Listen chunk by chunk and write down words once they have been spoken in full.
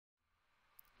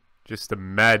Just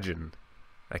imagine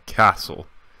a castle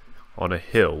on a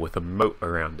hill with a moat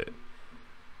around it.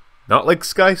 Not like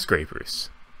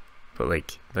skyscrapers, but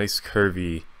like nice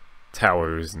curvy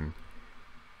towers and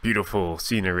beautiful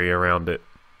scenery around it.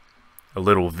 A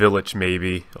little village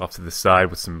maybe off to the side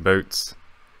with some boats.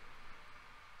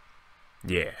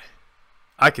 Yeah,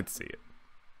 I could see it.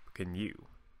 Can you?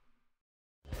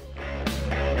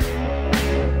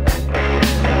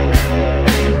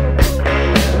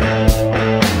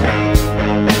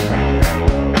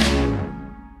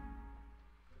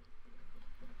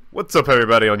 What's up,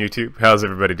 everybody on YouTube? How's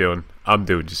everybody doing? I'm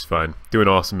doing just fine. Doing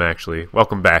awesome, actually.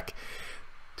 Welcome back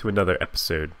to another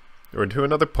episode, or to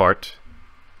another part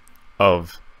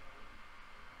of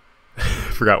I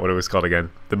forgot what it was called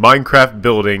again. The Minecraft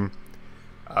building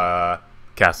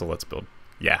castle let's build.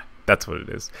 Yeah, that's what it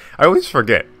is. I always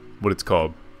forget what it's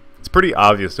called. It's pretty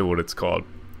obvious to what it's called,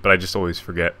 but I just always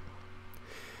forget.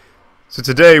 So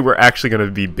today we're actually going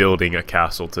to be building a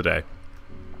castle today.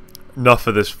 Enough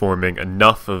of this forming,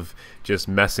 enough of just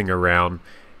messing around.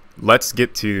 Let's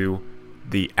get to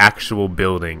the actual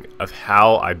building of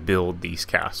how I build these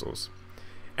castles.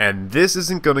 And this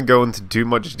isn't going to go into too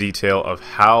much detail of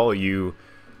how you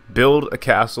build a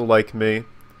castle like me,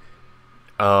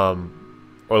 or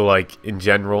like in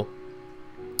general.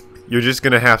 You're just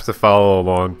going to have to follow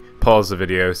along, pause the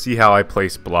video, see how I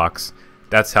place blocks.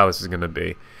 That's how this is going to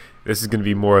be. This is going to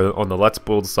be more on the Let's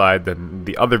Build side than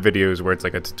the other videos where it's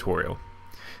like a tutorial.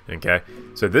 Okay,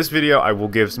 so this video I will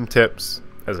give some tips,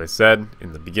 as I said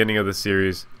in the beginning of the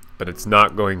series, but it's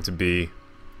not going to be,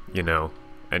 you know,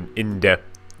 an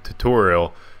in-depth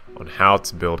tutorial on how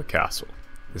to build a castle.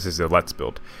 This is a Let's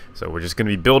Build. So we're just going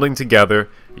to be building together.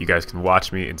 You guys can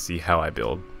watch me and see how I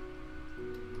build.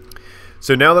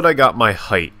 So now that I got my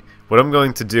height, what I'm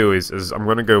going to do is I'm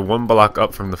going to go one block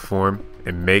up from the form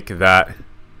and make that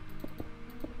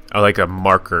like a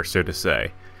marker, so to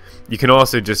say. You can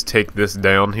also just take this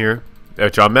down here,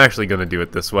 which I'm actually going to do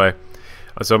it this way.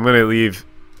 So I'm going to leave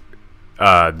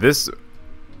this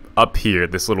up here,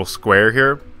 this little square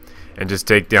here, and just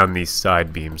take down these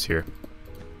side beams here.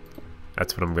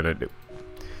 That's what I'm going to do.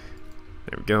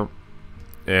 There we go.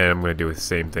 And I'm going to do the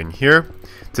same thing here.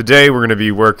 Today we're going to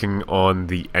be working on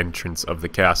the entrance of the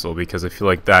castle, because I feel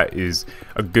like that is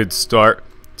a good start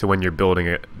to when you're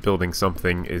building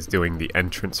something, is doing the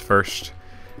entrance first.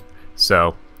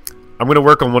 So I'm going to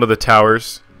work on one of the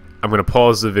towers. I'm going to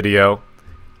pause the video,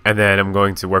 and then I'm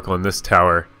going to work on this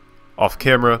tower off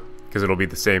camera, because it'll be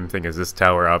the same thing as this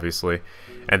tower, obviously.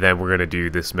 And then we're going to do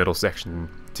this middle section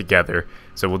together.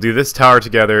 So we'll do this tower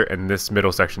together and this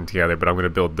middle section together, but I'm going to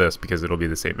build this because it'll be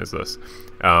the same as this.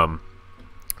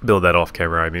 Build that off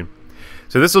camera, I mean.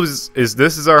 So this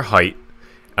is our height.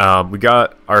 We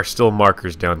got our still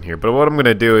markers down here, but what I'm going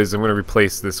to do is I'm going to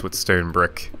replace this with stone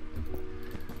brick.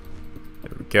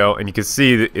 There we go, and you can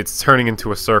see that it's turning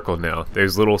into a circle now.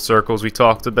 Those little circles we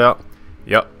talked about,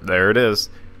 yep, there it is.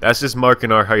 That's just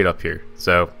marking our height up here,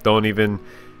 so don't even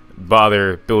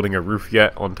bother building a roof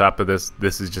yet on top of this.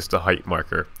 This is just a height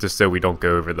marker, just so we don't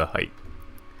go over the height.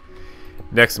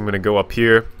 Next, I'm going to go up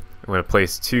here. I'm going to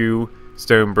place 2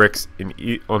 stone bricks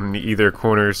on either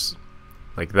corners,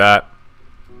 like that.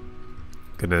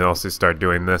 Gonna also start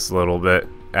doing this a little bit,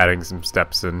 adding some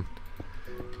steps in.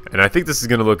 And I think this is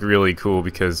gonna look really cool,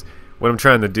 because what I'm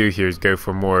trying to do here is go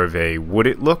for more of a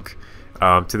wooded look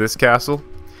to this castle,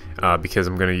 because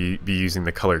I'm gonna be using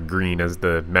the color green as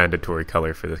the mandatory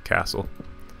color for the castle.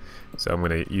 So I'm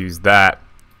gonna use that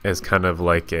as kind of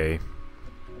like a,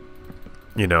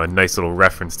 you know, a nice little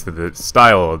reference to the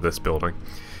style of this building.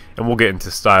 And we'll get into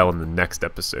style in the next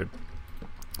episode.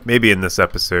 Maybe in this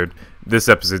episode. This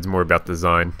episode's more about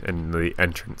design and the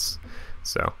entrance.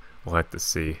 So we'll have to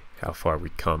see how far we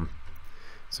come.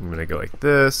 So I'm going to go like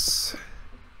this.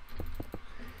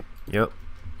 Yep.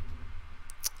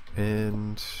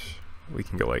 And we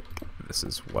can go like this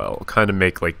as well. Kind of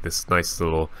make like this nice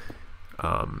little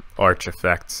arch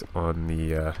effect on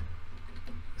the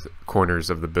corners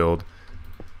of the build.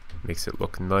 Makes it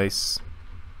look nice.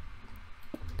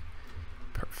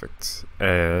 Perfect.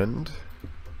 And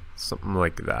something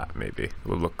like that maybe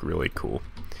will look really cool.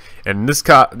 And this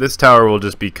tower will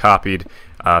just be copied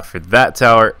for that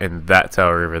tower and that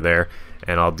tower over there.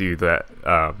 And I'll do that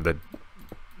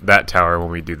that tower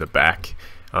when we do the back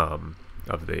of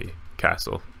the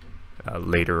castle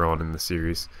later on in the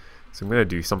series. So I'm going to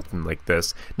do something like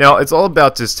this. Now, it's all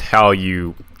about just how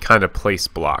you kind of place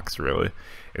blocks, really.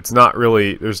 It's not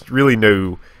really, there's really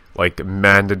no like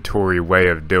mandatory way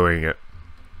of doing it.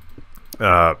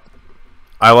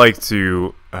 I like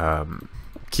to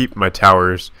keep my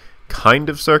towers kind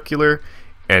of circular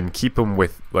and keep them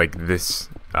with like this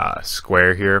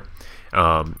square here,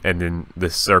 and then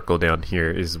this circle down here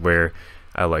is where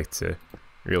I like to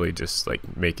really just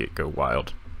like make it go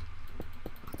wild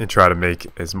and try to make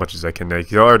as much as I can. Now you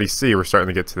can already see we're starting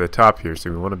to get to the top here, so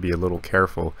we want to be a little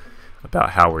careful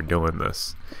about how we're doing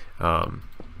this.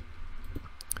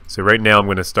 So right now I'm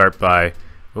going to start by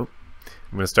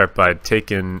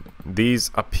taking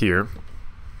these up here,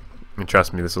 and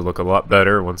trust me, this will look a lot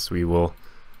better once we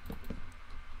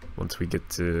get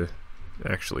to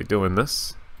actually doing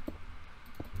this.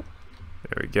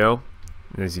 There we go.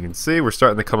 And as you can see, we're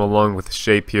starting to come along with the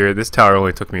shape here. This tower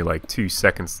only took me like 2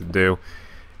 seconds to do,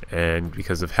 and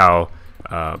because of how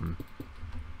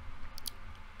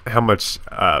much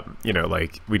you know,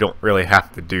 like, we don't really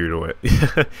have to do to it.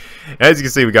 As you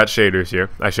can see, we got shaders here.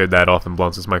 I showed that off in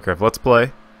Blondskunk Minecraft Let's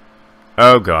Play.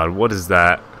 Oh god, what is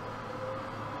that?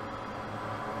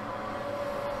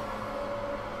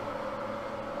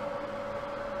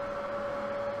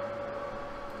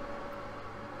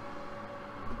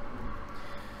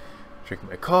 Drinking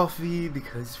my coffee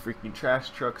because freaking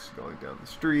trash trucks are going down the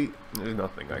street. There's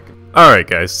nothing I can... Alright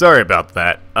guys, sorry about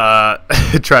that.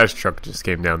 Trash truck just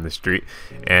came down the street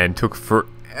and took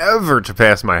forever to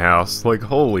pass my house. Like,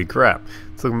 holy crap.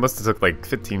 So it must have took like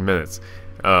 15 minutes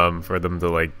for them to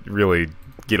like really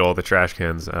get all the trash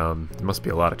cans. There must be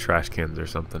a lot of trash cans or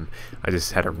something. I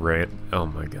just had a rant. Oh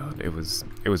my god, it was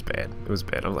bad. It was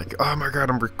bad. I'm like, oh my god,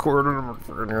 I'm recording.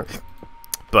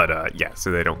 But yeah, so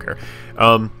they don't care.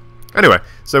 Anyway,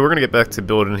 so we're gonna get back to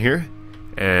building here,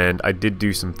 and I did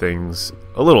do some things,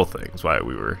 little things, while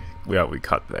we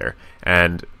cut there.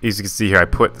 And as you can see here, I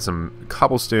put some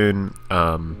cobblestone,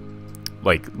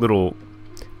 like little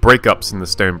breakups in the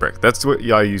stone brick. That's what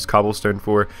I use cobblestone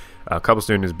for.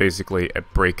 Cobblestone is basically a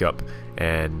breakup,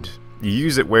 and you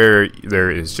use it where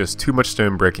there is just too much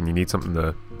stone brick, and you need something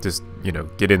to just, you know,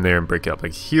 get in there and break it up.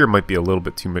 Like here might be a little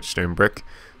bit too much stone brick,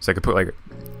 so I could put like a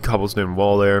cobblestone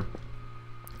wall there.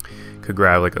 Could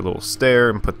grab like a little stair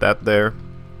and put that there,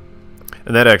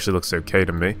 and that actually looks okay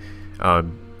to me.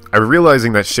 I'm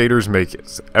realizing that shaders make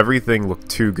everything look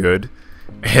too good,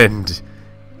 and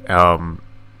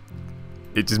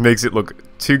it just makes it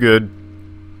look too good.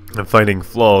 I'm finding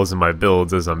flaws in my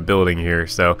builds as I'm building here,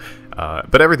 so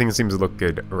but everything seems to look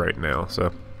good right now.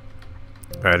 So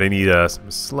alright, I need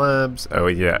some slabs. Oh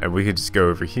yeah, and we could just go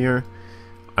over here.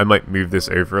 I might move this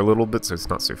over a little bit so it's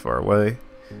not so far away,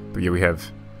 but yeah, we have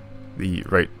the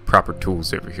right proper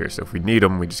tools over here, so if we need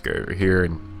them, we just go over here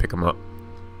and pick them up.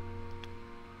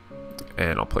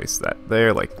 And I'll place that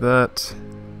there like that.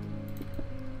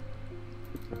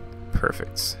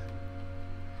 Perfect.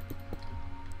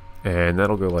 And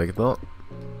that'll go like that.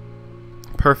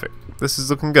 Perfect. This is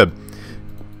looking good.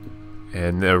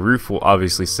 And the roof will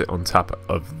obviously sit on top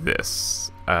of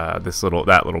this,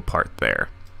 that little part there.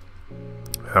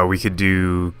 We could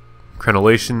do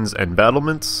crenellations and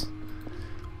battlements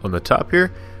on the top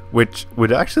here, which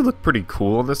would actually look pretty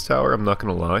cool on this tower, I'm not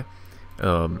gonna lie.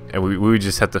 And we would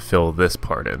just have to fill this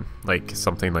part in, like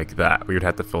something like that. We would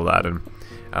have to fill that in,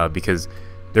 because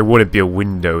there wouldn't be a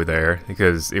window there,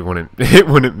 because it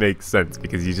wouldn't make sense,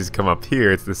 because you just come up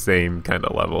here, it's the same kind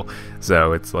of level,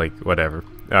 so it's like whatever.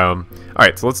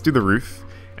 Alright, so let's do the roof,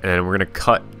 and we're gonna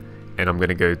cut, and I'm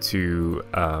gonna go to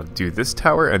do this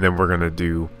tower, and then we're gonna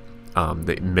do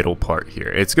the middle part here.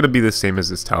 It's gonna be the same as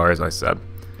this tower, as I said.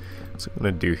 So what I'm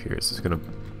going to do here is just going to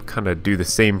kind of do the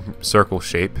same circle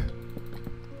shape.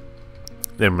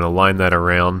 Then I'm going to line that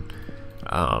around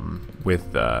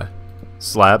with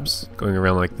slabs going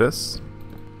around like this.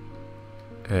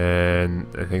 And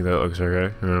I think that looks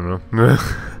okay. I don't know.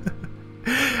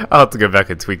 I'll have to go back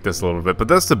and tweak this a little bit. But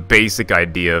that's the basic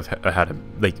idea of how to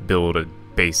like build a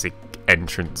basic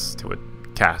entrance to a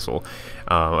castle.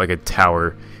 Like a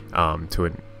tower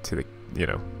to the, you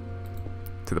know,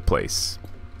 to the place.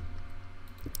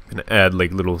 Gonna add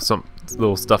like little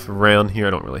stuff around here. I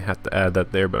don't really have to add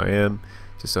that there, but I am,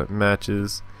 just so it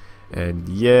matches. And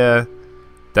yeah,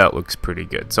 that looks pretty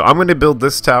good. So I'm gonna build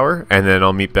this tower, and then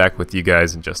I'll meet back with you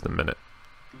guys in just a minute.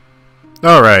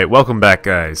 Alright, welcome back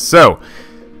guys. So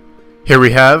here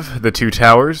we have the 2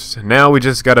 towers. Now we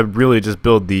just gotta really just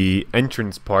build the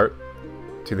entrance part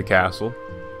to the castle.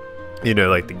 You know,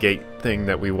 like the gate thing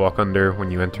that we walk under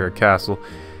when you enter a castle.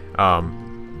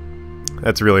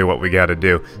 That's really what we gotta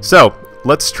do. So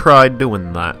let's try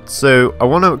doing that. So I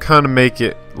want to kind of make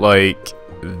it like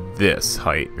this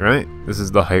height, right? This is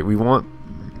the height we want.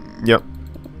 Yep.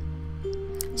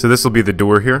 So this will be the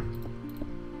door here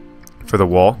for the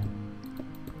wall.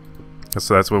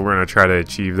 So that's what we're gonna try to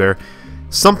achieve there.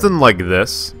 Something like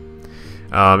this.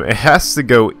 It has to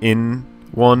go in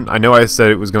one. I know I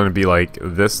said it was going to be like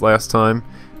this last time,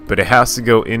 but it has to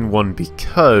go in one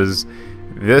because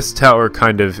this tower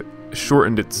kind of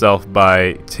shortened itself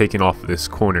by taking off this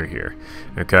corner here,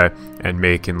 okay, and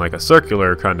making like a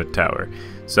circular kind of tower.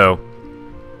 So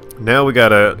now we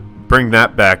gotta bring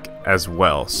that back as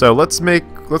well. So let's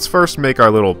first make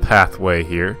our little pathway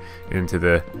here into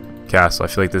the castle. I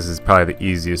feel like this is probably the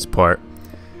easiest part,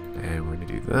 and we're gonna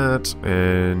do that.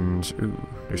 And ooh,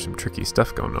 there's some tricky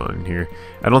stuff going on in here.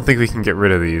 I don't think we can get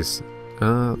rid of these.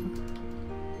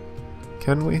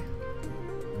 Can we?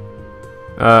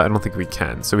 I don't think we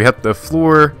can. So we have the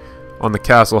floor on the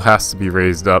castle has to be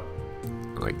raised up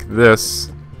like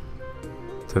this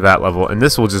to that level, and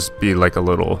this will just be like a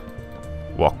little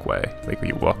walkway. Like when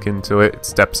you walk into it, it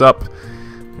steps up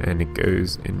and it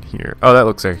goes in here. Oh, that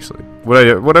looks actually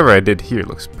whatever I did here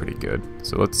looks pretty good.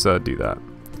 So let's do that.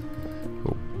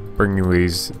 We'll bring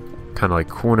these kind of like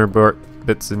corner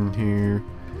bits in here,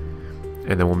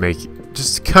 and then we'll make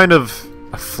just kind of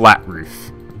a flat roof.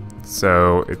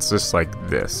 So it's just like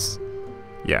this.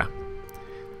 Yeah.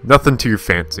 Nothing too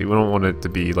fancy. We don't want it to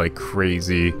be like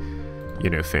crazy, you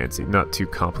know, fancy. Not too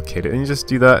complicated. And you just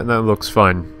do that and that looks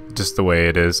fine just the way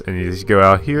it is. And you just go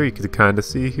out here, you can kind of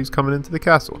see who's coming into the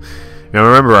castle. Now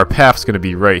remember, our path's going to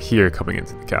be right here coming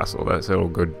into the castle. So it'll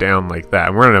go down like that.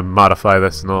 And we're going to modify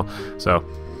this and all. So,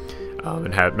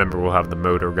 remember, we'll have the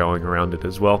motor going around it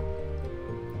as well.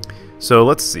 So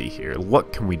let's see here.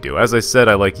 What can we do? As I said,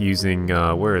 I like using,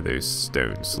 where are those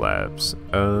stone slabs?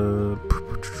 Where'd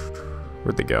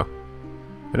they go?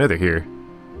 I know they're here.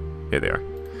 Yeah, they are.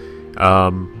 I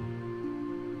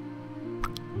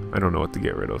don't know what to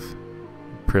get rid of.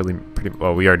 Pretty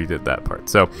well, we already did that part.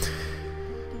 So,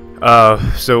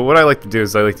 so what I like to do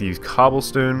is I like to use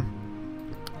cobblestone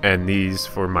and these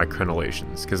for my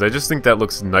crenellations, because I just think that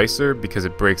looks nicer because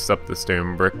it breaks up the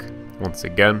stone brick once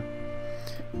again.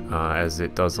 As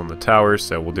it does on the tower,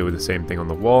 so we'll do the same thing on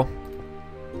the wall.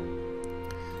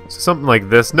 So something like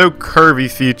this, no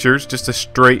curvy features, just a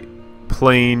straight,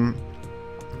 plain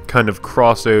kind of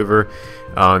crossover,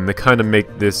 and to kind of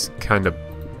make this kind of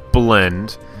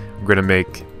blend, we're going to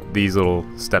make these little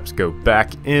steps go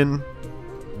back in.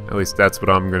 At least that's what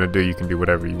I'm going to do. You can do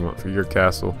whatever you want for your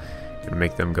castle. And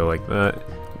make them go like that,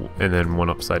 and then one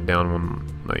upside down, one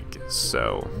like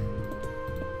so.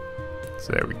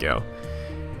 So there we go.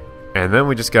 And then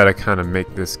we just gotta kind of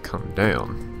make this come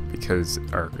down, because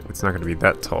it's not going to be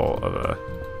that tall of a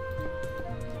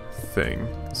thing.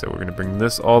 So we're going to bring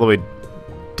this all the way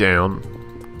down,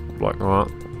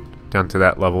 down to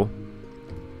that level.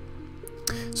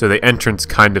 So the entrance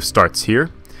kind of starts here,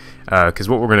 because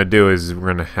what we're going to do is we're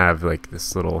going to have like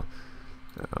this little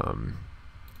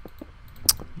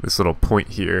point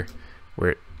here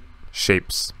where it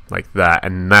shapes like that,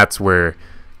 and that's where,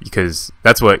 because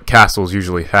that's what castles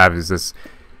usually have, is this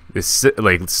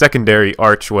like secondary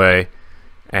archway,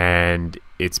 and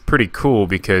it's pretty cool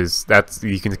because that's,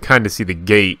 you can kind of see the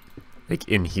gate like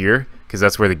in here, because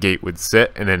that's where the gate would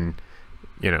sit, and then,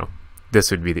 you know,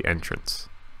 this would be the entrance.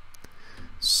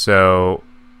 So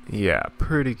yeah,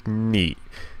 pretty neat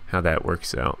how that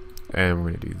works out. And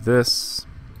we're gonna do this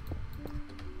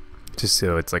just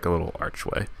so it's like a little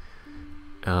archway.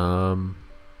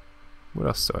 What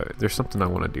else? There's something I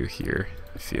want to do here,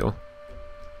 I feel.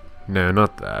 No,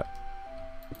 not that.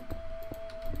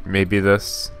 Maybe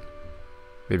this.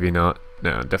 Maybe not.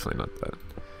 No, definitely not that.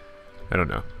 I don't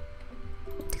know.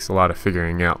 It takes a lot of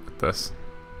figuring out with this.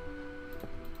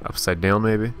 Upside down,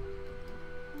 maybe?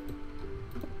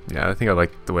 Yeah, I think I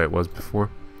like the way it was before.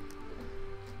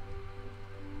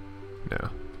 No.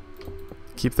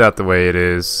 Keep that the way it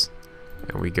is.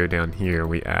 And we go down here,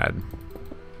 we add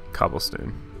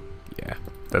cobblestone. Yeah,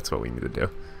 that's what we need to do.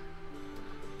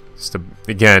 Just to,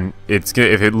 again, it's gonna,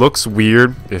 if it looks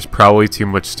weird, there's probably too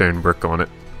much stone brick on it,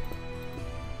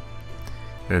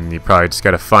 and you probably just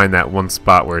got to find that one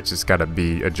spot where it's just got to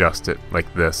be adjusted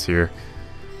like this here.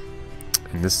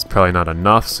 And this is probably not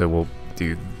enough, so we'll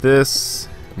do this,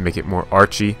 make it more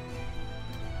archy.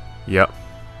 Yep,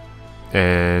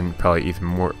 and probably even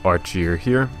more archier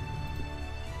here,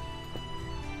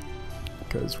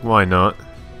 because why not?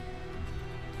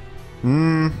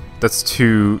 That's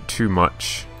too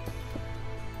much.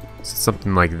 So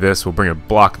something like this. We'll bring a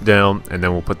block down, and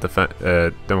then we'll put the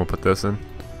then we'll put this in.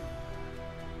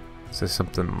 So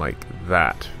something like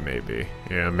that, maybe.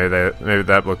 Yeah, maybe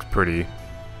that looks pretty.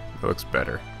 That looks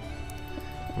better.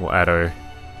 We'll add our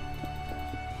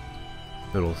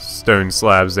little stone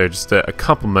slabs there just to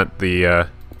complement the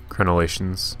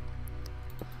crenellations.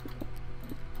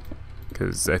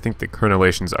 Because I think the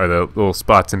crenellations are the little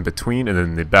spots in between, and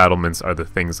then the battlements are the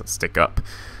things that stick up.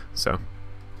 So,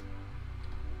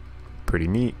 pretty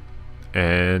neat.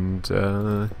 And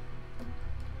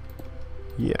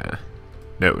yeah,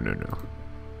 no.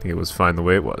 I think it was fine the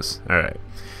way it was. All right.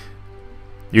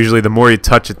 Usually, the more you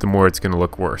touch it, the more it's going to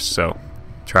look worse. So,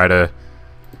 try to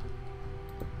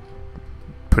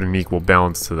put an equal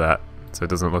balance to that, so it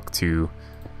doesn't look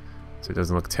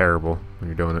terrible when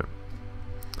you're doing it.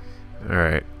 All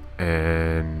right,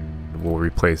 and we'll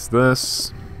replace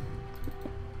this,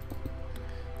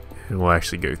 and we'll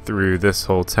actually go through this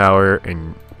whole tower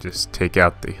and just take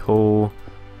out the whole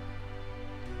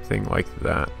thing like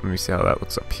that. Let me see how that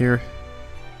looks up here.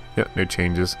 Yep, no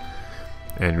changes.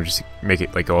 And we'll just make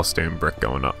it like all stone brick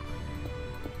going up.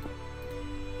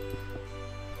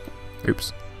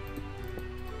 Oops.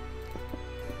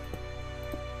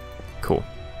 Cool.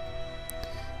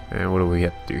 And what do we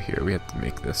have to do here? We have to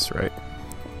make this, right?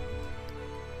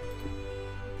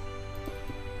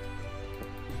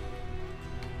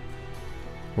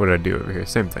 What did I do over here?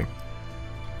 Same thing.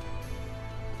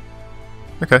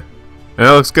 Okay. And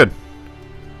that looks good.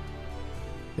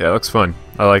 Yeah, it looks fun.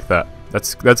 I like that.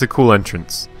 That's a cool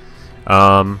entrance.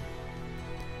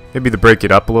 Maybe to break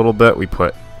it up a little bit, we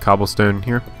put cobblestone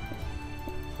here.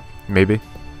 Maybe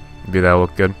that'll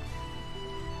look good.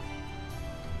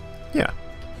 Yeah.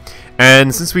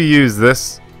 And since we use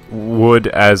this wood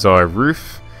as our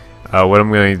roof, what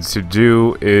I'm going to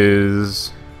do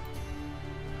is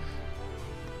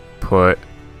put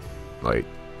like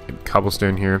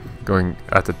cobblestone here going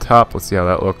at the top. Let's see how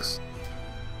that looks.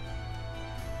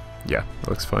 Yeah, that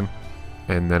looks fun.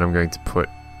 And then I'm going to put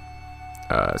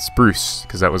spruce,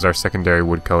 because that was our secondary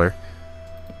wood color,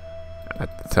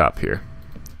 at the top here.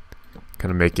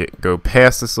 Kind of make it go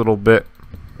past this little bit,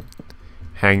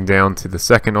 hang down to the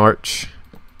second arch.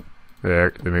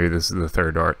 There, maybe this is the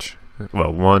third arch.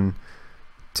 Well, 1,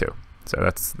 2. So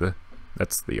that's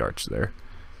the arch there.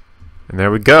 And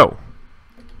there we go.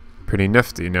 Pretty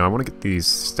nifty. Now I want to get these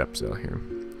steps out here.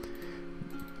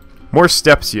 More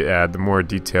steps you add, the more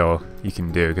detail you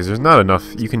can do, because there's not enough.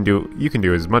 You can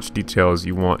do as much detail as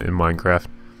you want in Minecraft.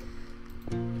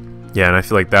 Yeah, and I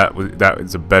feel like that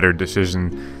was a better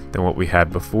decision than what we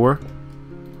had before.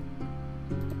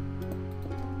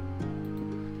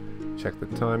 Check the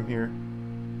time here.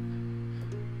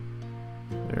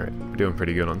 All right, we're doing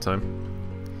pretty good on time.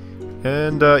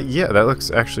 And yeah, that looks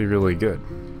actually really good.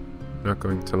 Not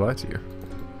going to lie to you.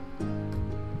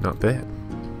 Not bad.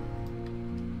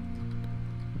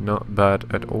 Not bad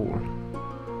at all.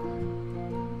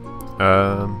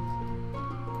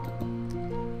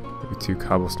 Maybe 2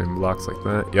 cobblestone blocks like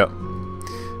that. Yep.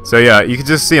 So yeah, you can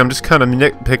just see I'm just kind of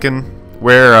nitpicking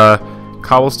where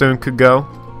cobblestone could go,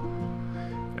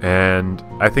 and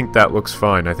I think that looks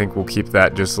fine. I think we'll keep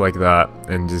that just like that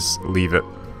and just leave it,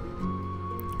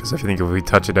 because I think if we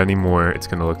touch it anymore, it's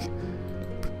gonna look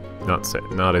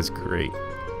not as great.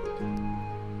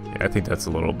 Yeah, I think that's a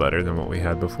little better than what we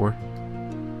had before.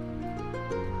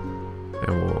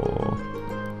 And we'll...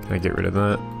 Can I get rid of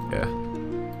that? Yeah.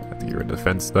 I have to get rid of the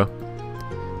fence, though.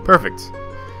 Perfect.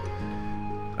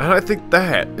 And I think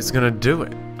that is gonna do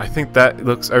it. I think that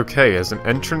looks okay. As an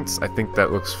entrance, I think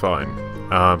that looks fine.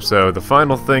 So the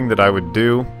final thing that I would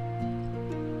do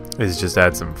is just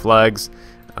add some flags.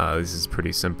 This is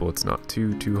pretty simple. It's not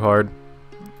too hard.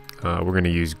 We're gonna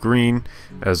use green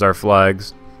as our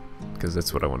flags, because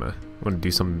that's what I want to do,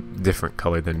 some different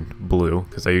color than blue,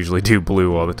 because I usually do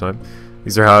blue all the time.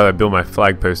 These are how I build my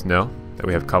flag post now that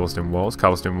we have cobblestone walls.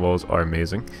 Cobblestone walls are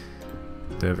amazing.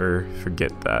 Never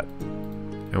forget that.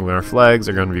 And when our flags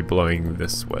are going to be blowing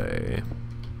this way.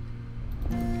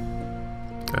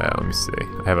 Let me see.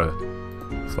 I have a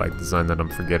flag design that I'm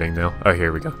forgetting now. Oh,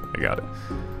 here we go. I got it.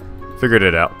 Figured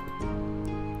it out.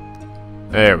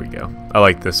 There we go. I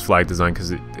like this flag design because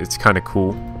it's kind of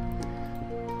cool.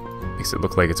 Makes it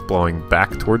look like it's blowing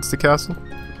back towards the castle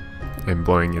and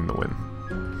blowing in the wind.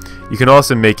 You can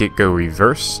also make it go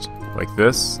reversed like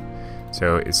this,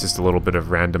 so it's just a little bit of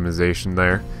randomization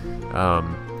there.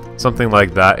 Something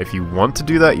like that. If you want to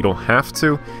do that, you don't have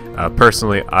to.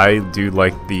 Personally, I do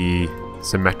like the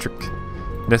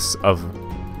symmetricness of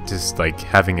just like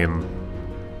having him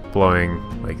blowing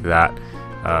like that.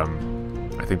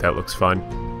 I think that looks fun.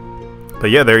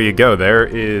 But yeah, there you go. There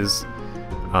is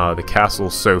the castle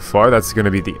so far. That's going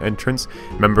to be the entrance.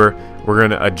 Remember, we're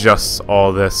going to adjust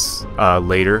all this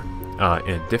later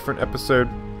in a different episode.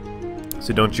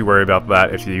 So don't you worry about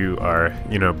that. If you are,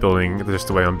 building just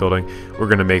the way I'm building, we're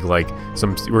going to make like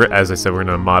as I said, we're going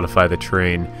to modify the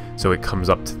terrain so it comes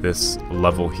up to this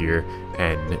level here,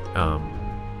 and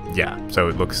yeah, so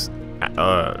it looks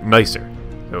nicer.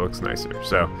 It looks nicer.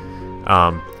 So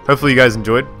hopefully you guys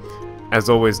enjoyed. As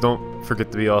always, don't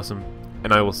forget to be awesome,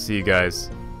 and I will see you guys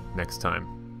next time.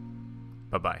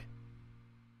 Bye-bye.